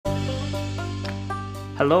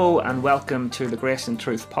Hello and welcome to the Grace and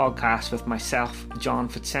Truth podcast with myself, John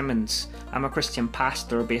Fitzsimmons. I'm a Christian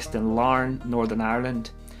pastor based in Larne, Northern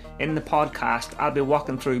Ireland. In the podcast, I'll be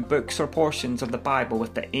walking through books or portions of the Bible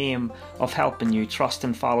with the aim of helping you trust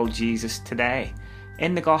and follow Jesus today.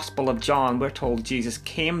 In the Gospel of John, we're told Jesus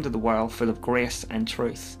came to the world full of grace and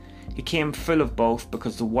truth. He came full of both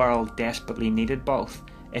because the world desperately needed both.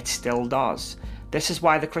 It still does. This is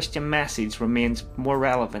why the Christian message remains more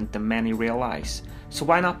relevant than many realise. So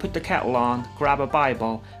why not put the kettle on, grab a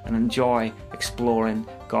Bible and enjoy exploring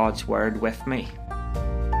God's Word with me.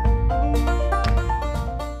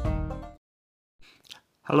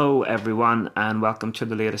 Hello everyone and welcome to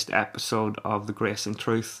the latest episode of the Grace and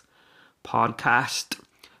Truth podcast.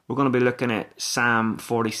 We're going to be looking at Psalm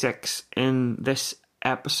 46 in this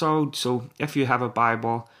episode. So if you have a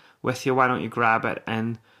Bible with you, why don't you grab it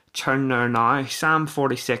and turn there now. Psalm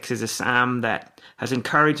 46 is a psalm that has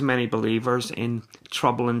encouraged many believers in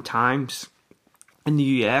troubling times. In the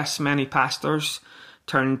US, many pastors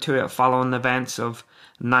turned to it following the events of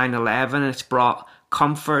 9/11. It's brought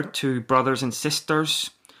comfort to brothers and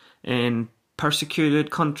sisters in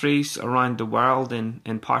persecuted countries around the world,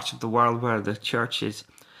 in parts of the world where the church is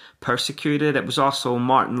persecuted. It was also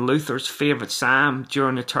Martin Luther's favourite psalm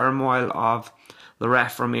during the turmoil of the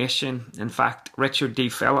Reformation. In fact, Richard D.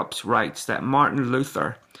 Phillips writes that Martin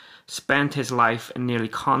Luther spent his life in nearly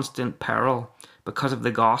constant peril because of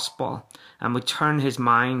the gospel and would turn his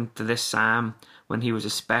mind to this psalm when he was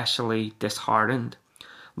especially disheartened.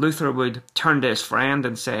 Luther would turn to his friend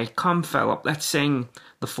and say, "Come, Philip, let's sing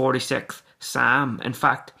the 46th psalm." In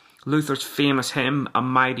fact, Luther's famous hymn, "A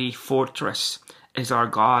Mighty Fortress is Our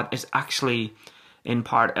God," is actually in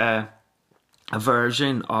part a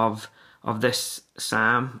version of this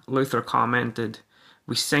psalm. Luther commented,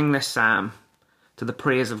 "We sing this psalm to the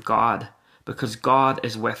praise of God because God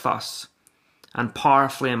is with us and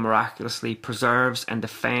powerfully and miraculously preserves and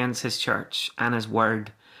defends his church and his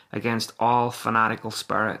word against all fanatical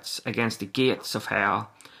spirits, against the gates of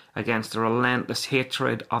hell, against the relentless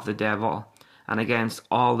hatred of the devil, and against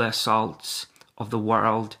all the assaults of the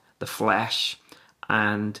world, the flesh,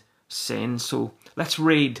 and sin." So let's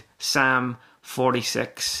read Psalm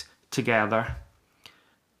 46 together.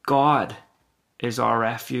 God is our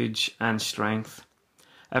refuge and strength,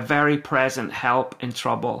 a very present help in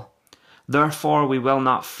trouble. Therefore we will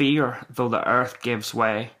not fear, though the earth gives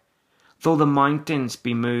way, though the mountains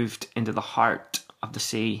be moved into the heart of the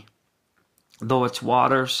sea, though its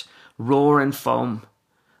waters roar and foam,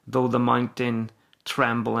 though the mountain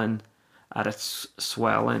trembling at its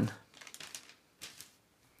swelling.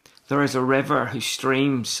 There is a river whose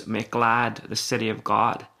streams make glad the city of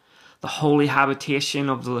God, the holy habitation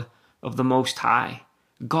of the Most High.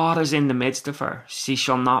 God is in the midst of her. She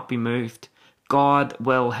shall not be moved. God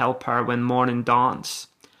will help her when morning dawns.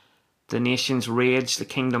 The nations rage, the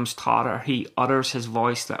kingdoms totter. He utters his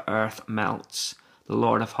voice, the earth melts. The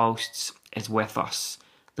Lord of hosts is with us.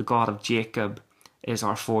 The God of Jacob is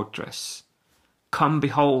our fortress. Come,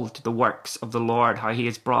 behold the works of the Lord, how he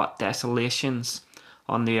has brought desolations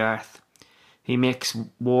on the earth. He makes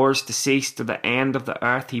wars to cease to the end of the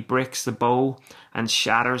earth. He breaks the bow and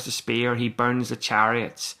shatters the spear. He burns the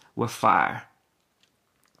chariots with fire.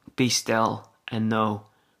 Be still and know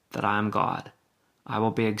that I am God. I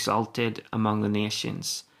will be exalted among the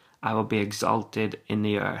nations. I will be exalted in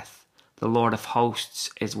the earth. The Lord of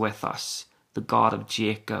hosts is with us. The God of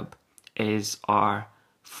Jacob is our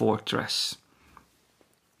fortress.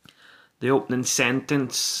 The opening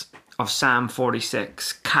sentence of Psalm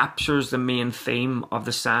 46 captures the main theme of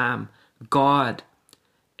the psalm. God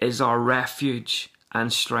is our refuge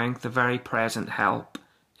and strength, a very present help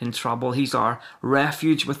in trouble. He's our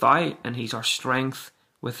refuge without and he's our strength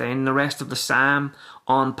within. The rest of the psalm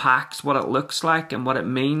unpacks what it looks like and what it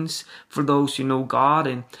means for those who know God.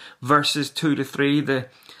 In verses 2 to 3, the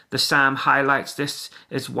psalm highlights this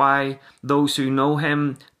is why those who know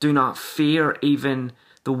him do not fear even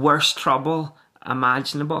the worst trouble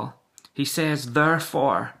imaginable. He says,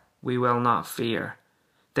 therefore we will not fear.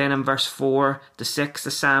 Then in verse 4 to 6,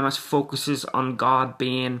 the psalmist focuses on God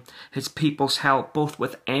being his people's help, both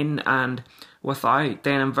within and without.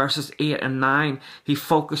 Then in verses 8 and 9, he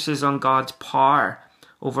focuses on God's power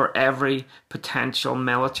over every potential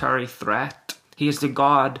military threat. He is the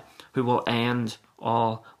God who will end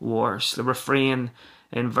all wars. The refrain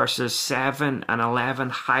in verses 7 and 11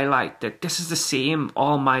 highlight that this is the same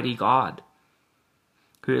Almighty God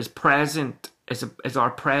who is present, is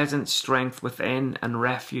our present strength within and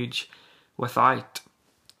refuge without.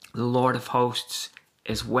 The Lord of hosts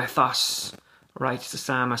is with us, writes the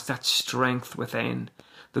psalmist. That's strength within.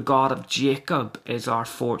 The God of Jacob is our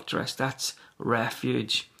fortress. That's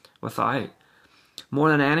refuge without. More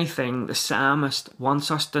than anything, the psalmist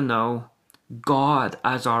wants us to know God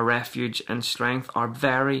as our refuge and strength, our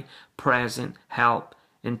very present help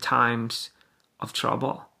in times of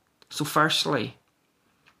trouble. So firstly,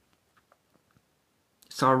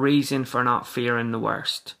 it's our reason for not fearing the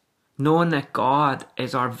worst. Knowing that God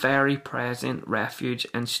is our very present refuge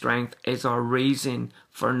and strength is our reason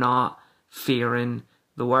for not fearing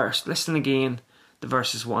the worst. Listen again to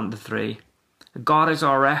verses 1 to 3. God is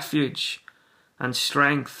our refuge and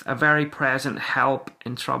strength, a very present help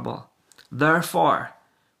in trouble. Therefore,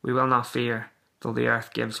 we will not fear, though the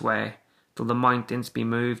earth gives way, though the mountains be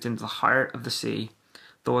moved into the heart of the sea,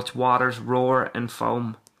 though its waters roar and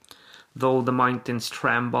foam, though the mountains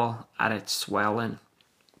tremble at its swelling.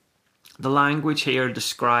 The language here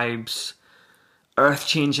describes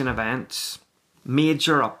earth-changing events,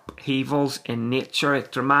 major upheavals in nature.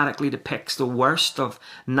 It dramatically depicts the worst of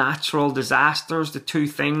natural disasters. The two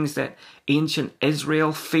things that ancient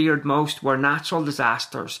Israel feared most were natural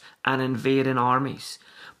disasters and invading armies,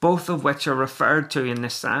 both of which are referred to in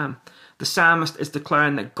this psalm. The psalmist is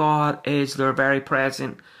declaring that God is their very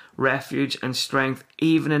present refuge and strength,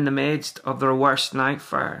 even in the midst of their worst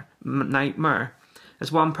nightmare.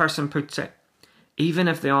 As one person puts it, even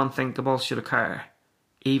if the unthinkable should occur,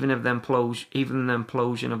 even the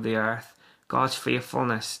implosion of the earth, God's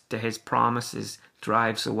faithfulness to his promises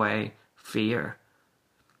drives away fear.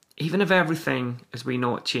 Even if everything as we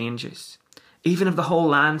know it changes, even if the whole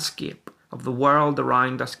landscape of the world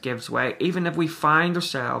around us gives way, even if we find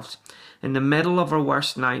ourselves in the middle of our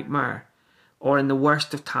worst nightmare or in the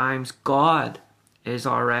worst of times, God is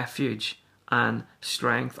our refuge and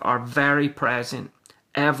strength, our very present,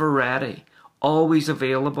 ever ready, always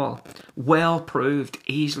available, well proved,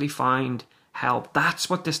 easily found help. That's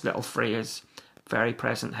what this little phrase, very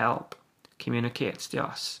present help, communicates to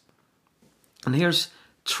us. And here's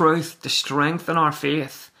truth to strengthen our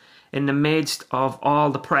faith in the midst of all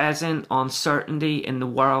the present uncertainty in the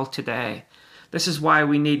world today. This is why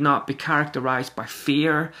we need not be characterized by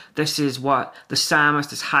fear. This is what the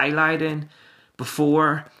psalmist is highlighting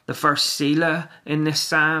before the first Selah in this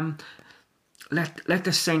psalm. Let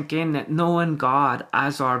this sink in, that knowing God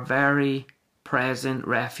as our very present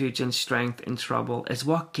refuge and strength in trouble is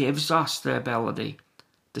what gives us the ability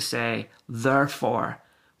to say, therefore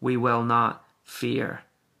we will not fear.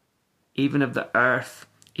 Even if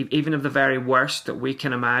the very worst that we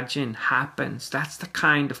can imagine happens, that's the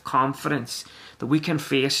kind of confidence that we can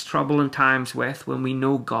face troubling times with when we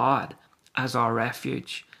know God as our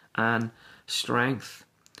refuge and strength.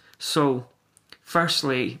 So,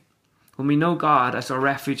 firstly, when we know God as our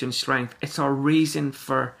refuge and strength, it's our reason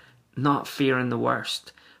for not fearing the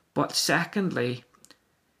worst. But secondly,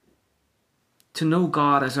 to know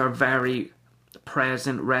God as our very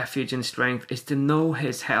present refuge and strength is to know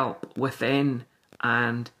his help within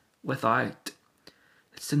and without.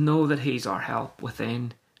 It's to know that he's our help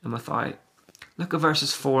within and without. Look at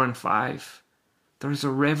verses 4 and 5. There is a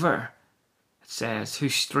river, it says,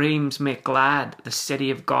 whose streams make glad the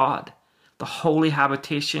city of God, the holy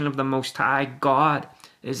habitation of the Most High. God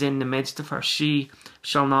is in the midst of her. She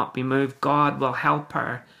shall not be moved. God will help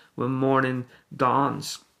her when morning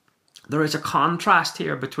dawns. There is a contrast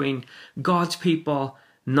here between God's people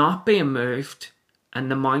not being moved and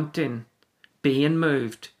the mountain being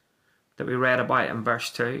moved that we read about in verse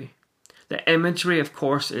 2. The imagery, of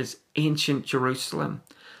course, is ancient Jerusalem,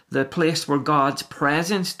 the place where God's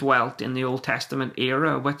presence dwelt in the Old Testament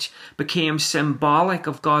era, which became symbolic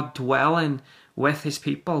of God dwelling with his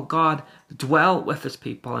people. God dwelt with his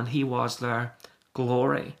people and he was their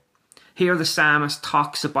glory. Here the psalmist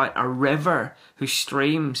talks about a river whose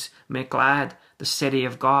streams make glad the city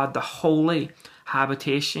of God, the holy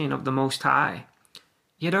habitation of the Most High.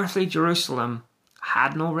 Yet earthly Jerusalem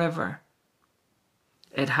had no river.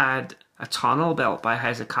 It had a tunnel built by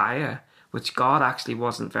Hezekiah, which God actually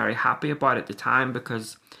wasn't very happy about at the time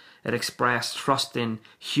because it expressed trust in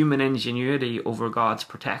human ingenuity over God's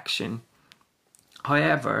protection.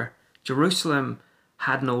 However, Jerusalem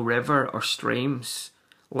had no river or streams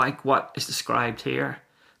like what is described here.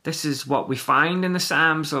 This is what we find in the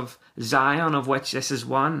Psalms of Zion, of which this is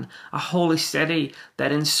one, a holy city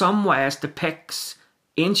that in some ways depicts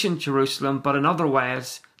ancient Jerusalem, but in other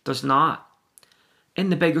ways does not. In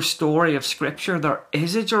the bigger story of Scripture, there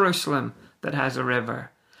is a Jerusalem that has a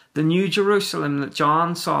river. The new Jerusalem that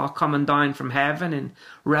John saw coming down from heaven in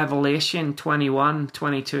Revelation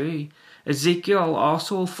 21:22 Ezekiel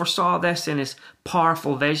also foresaw this in his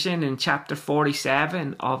powerful vision in chapter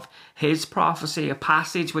 47 of his prophecy, a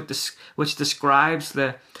passage which describes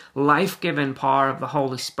the life-giving power of the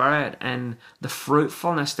Holy Spirit and the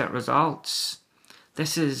fruitfulness that results.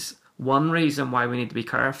 This is one reason why we need to be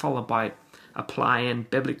careful about applying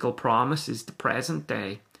biblical promises to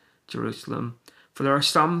present-day Jerusalem, for there are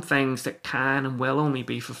some things that can and will only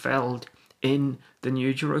be fulfilled in the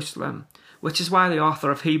New Jerusalem, which is why the author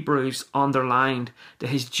of Hebrews underlined to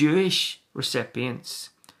his Jewish recipients,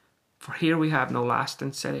 "For here we have no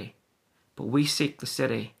lasting city, but we seek the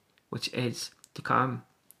city which is to come."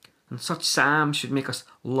 And such psalms should make us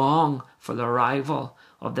long for the arrival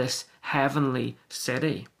of this heavenly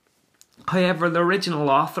city. However, the original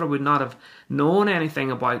author would not have known anything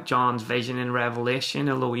about John's vision in Revelation,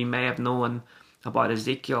 although he may have known about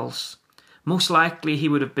Ezekiel's. Most likely he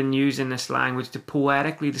would have been using this language to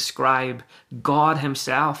poetically describe God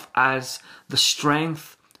himself as the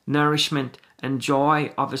strength, nourishment and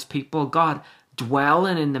joy of his people. God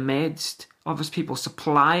dwelling in the midst of his people,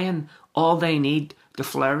 supplying all they need to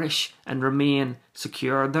flourish and remain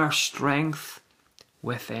secure, their strength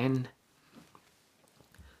within.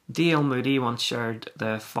 D.L. Moody once shared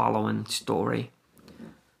the following story.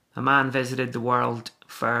 A man visited the World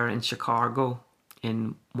Fair in Chicago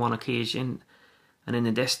in one occasion, and in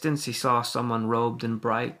the distance he saw someone robed in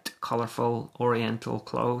bright, colourful oriental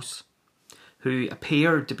clothes, who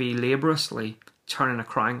appeared to be laboriously turning a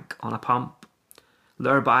crank on a pump.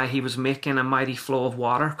 Thereby he was making a mighty flow of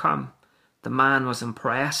water come. The man was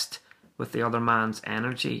impressed with the other man's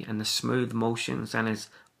energy and the smooth motions and his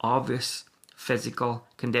obvious physical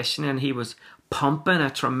conditioning. He was pumping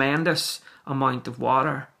a tremendous amount of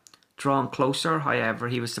water. Drawn closer, however,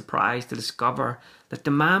 he was surprised to discover that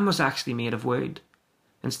the man was actually made of wood.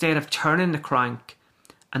 Instead of turning the crank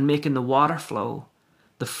and making the water flow,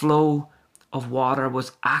 the flow of water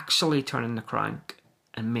was actually turning the crank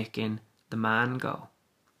and making the man go.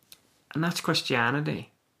 And that's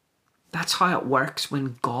Christianity. That's how it works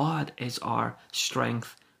when God is our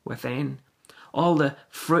strength within. All the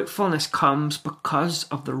fruitfulness comes because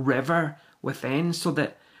of the river within, so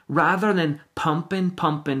that rather than pumping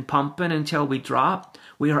until we drop,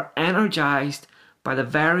 we are energized by the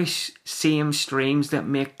very same streams that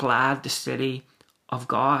make glad the city of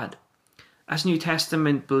God. As New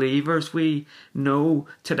Testament believers, we know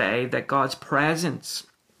today that God's presence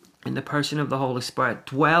in the person of the Holy Spirit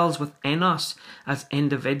dwells within us as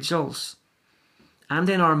individuals and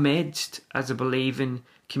in our midst as a believing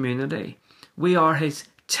community. We are his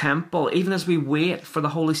temple. Even as we wait for the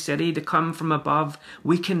holy city to come from above,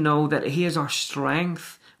 we can know that he is our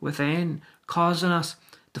strength within, causing us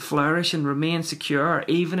to flourish and remain secure,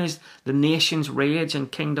 even as the nations rage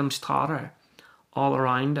and kingdoms totter all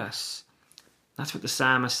around us. That's what the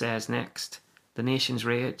psalmist says next. The nations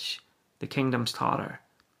rage, the kingdoms totter.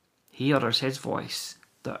 He utters his voice,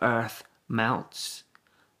 the earth melts.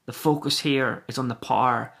 The focus here is on the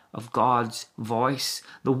power of God's voice,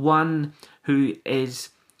 the one who is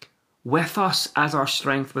with us as our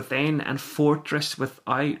strength within and fortress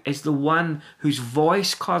without, is the one whose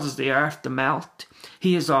voice causes the earth to melt.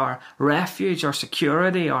 He is our refuge, our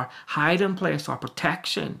security, our hiding place, our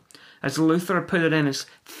protection. As Luther put it in his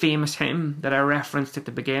famous hymn that I referenced at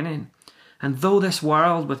the beginning, "And though this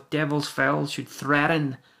world with devils filled should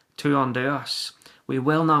threaten to undo us, we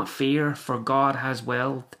will not fear, for God has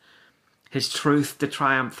willed his truth to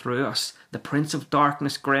triumph through us. The prince of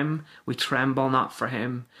darkness grim, we tremble not for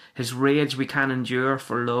him. His rage we can endure,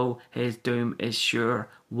 for lo, his doom is sure.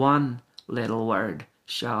 One little word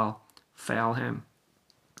shall fell him."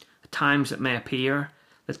 At times it may appear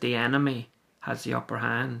that the enemy has the upper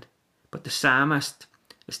hand, but the psalmist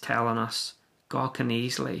is telling us God can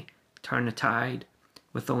easily turn the tide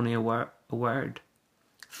with only a word.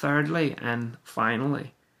 Thirdly and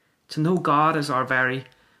finally, to know God as our very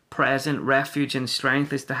present refuge and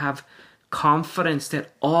strength is to have confidence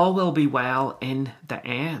that all will be well in the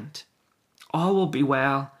end. All will be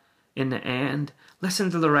well in the end. Listen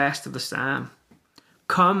to the rest of the psalm.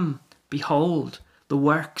 "Come, behold the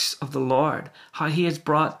works of the Lord, how he has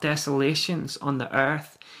brought desolations on the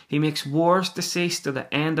earth. He makes wars to cease to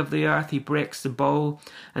the end of the earth. He breaks the bow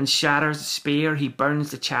and shatters the spear. He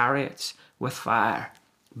burns the chariots with fire.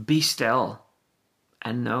 Be still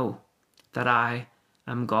and know that I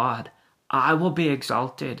am God. I will be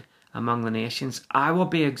exalted among the nations. I will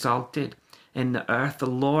be exalted in the earth. The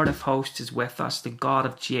Lord of hosts is with us. The God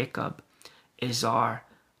of Jacob is our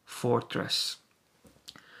fortress."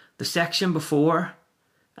 The section before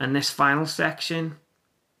and this final section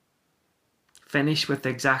finish with the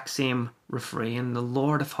exact same refrain. The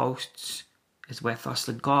Lord of hosts is with us.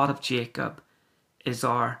 The God of Jacob is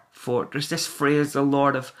our fortress. This phrase, the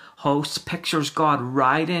Lord of hosts, pictures God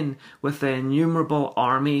riding with the innumerable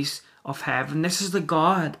armies of heaven. This is the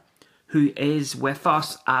God who is with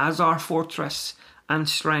us as our fortress and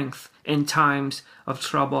strength in times of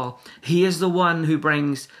trouble. He is the one who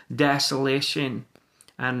brings desolation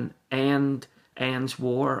and ends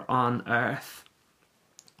war on earth.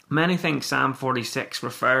 Many think Psalm 46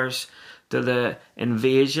 refers to the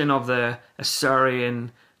invasion of the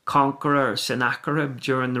Assyrian conqueror Sennacherib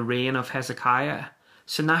during the reign of Hezekiah.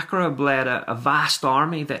 Sennacherib led a vast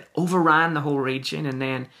army that overran the whole region and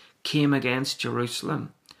then came against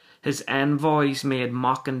Jerusalem. His envoys made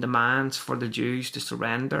mocking demands for the Jews to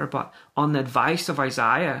surrender, but on the advice of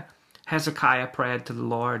Isaiah, Hezekiah prayed to the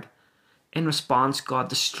Lord. In response, God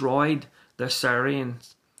destroyed the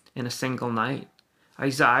Assyrians in a single night.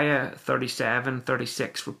 Isaiah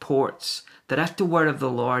 37:36 reports that at the word of the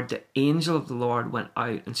Lord, the angel of the Lord went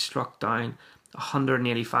out and struck down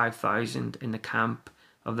 185,000 in the camp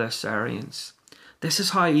of the Assyrians. This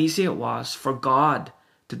is how easy it was for God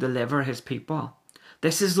to deliver his people.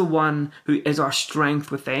 This is the one who is our strength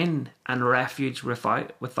within and refuge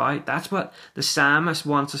without. That's what the psalmist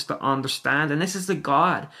wants us to understand. And this is the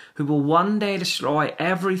God who will one day destroy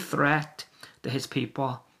every threat to his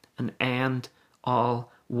people and end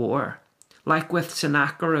all war. Like with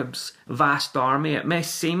Sennacherib's vast army, it may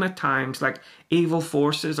seem at times like evil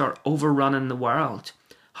forces are overrunning the world.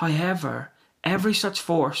 However, every such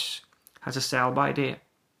force has a sell-by date.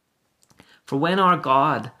 For when our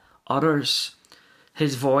God utters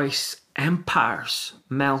his voice, empires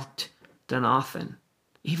melt to nothing.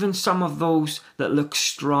 Even some of those that look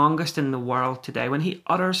strongest in the world today, when he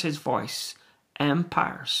utters his voice,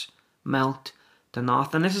 empires melt to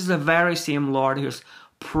nothing. This is the very same Lord who has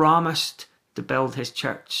promised to build his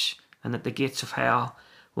church and that the gates of hell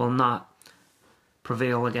will not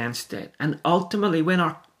prevail against it. And ultimately, when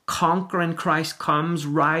our conquering Christ comes,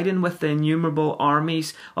 riding with the innumerable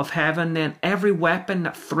armies of heaven, then every weapon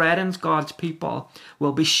that threatens God's people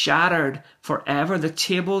will be shattered forever. The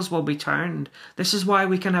tables will be turned. This is why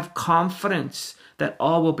we can have confidence that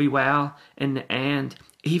all will be well in the end,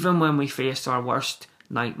 even when we face our worst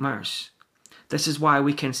nightmares. This is why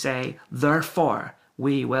we can say, therefore,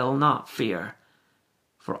 we will not fear.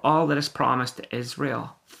 For all that is promised to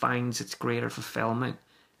Israel finds its greater fulfillment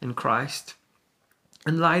in Christ.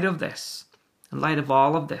 In light of this, in light of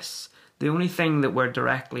all of this, the only thing that we're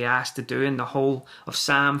directly asked to do in the whole of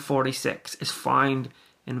Psalm 46 is found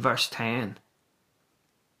in verse 10.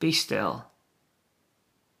 Be still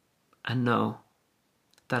and know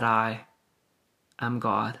that I am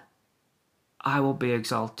God. I will be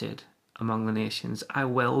exalted among the nations. I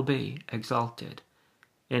will be exalted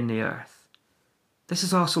in the earth. This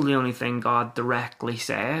is also the only thing God directly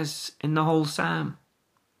says in the whole psalm.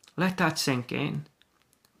 Let that sink in.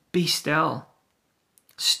 Be still.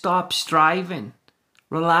 Stop striving.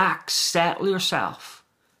 Relax. Settle yourself.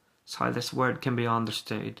 That's how this word can be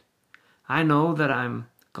understood. I know that I'm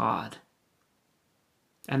God.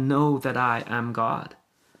 And know that I am God.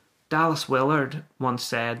 Dallas Willard once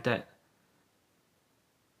said that,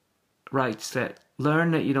 writes that,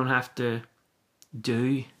 learn that you don't have to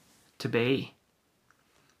do to be.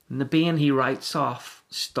 And the being he writes off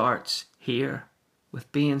starts here,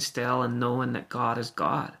 with being still and knowing that God is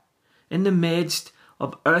God. In the midst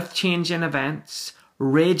of earth-changing events,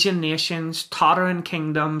 raging nations, tottering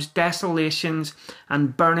kingdoms, desolations,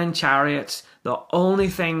 and burning chariots, the only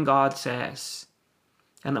thing God says,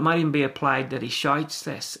 and it might even be applied that he shouts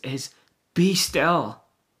this, is be still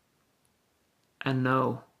and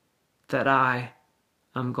know that I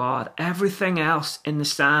am God. Everything else in the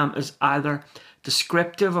psalm is either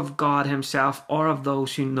descriptive of God himself or of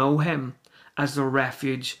those who know him as their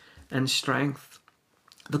refuge and strength.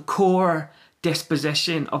 The core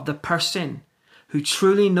disposition of the person who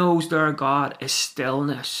truly knows their God is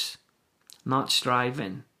stillness, not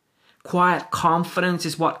striving. Quiet confidence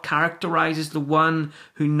is what characterizes the one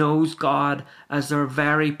who knows God as their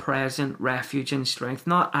very present refuge and strength,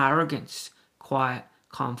 not arrogance, quiet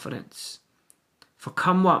confidence. For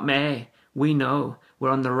come what may, we know we're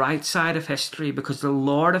on the right side of history because the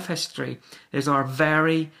Lord of history is our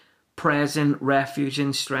very present refuge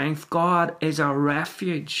and strength. God is our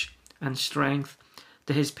refuge and strength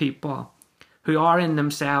to his people who are in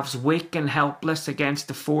themselves weak and helpless against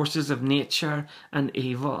the forces of nature and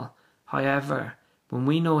evil. However, when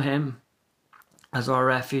we know him as our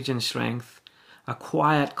refuge and strength, a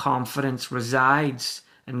quiet confidence resides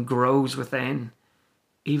and grows within.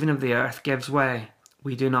 Even if the earth gives way,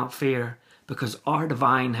 we do not fear, because our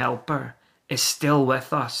divine helper is still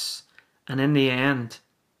with us. And in the end,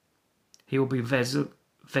 He will be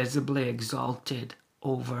visibly exalted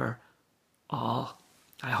over all.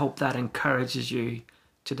 I hope that encourages you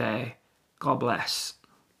today. God bless.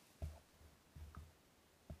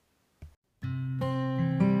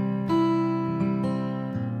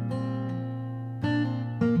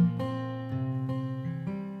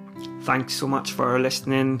 Thanks so much for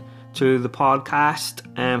listening to the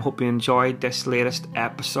podcast. Hope you enjoyed this latest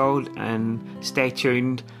episode, and stay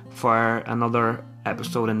tuned for another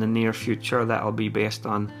episode in the near future that will be based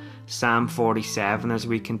on Psalm 47 as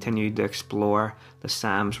we continue to explore the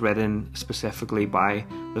Psalms written specifically by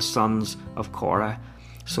the Sons of Korah.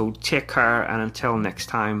 So take care, and until next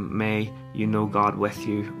time, may you know God with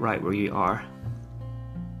you right where you are.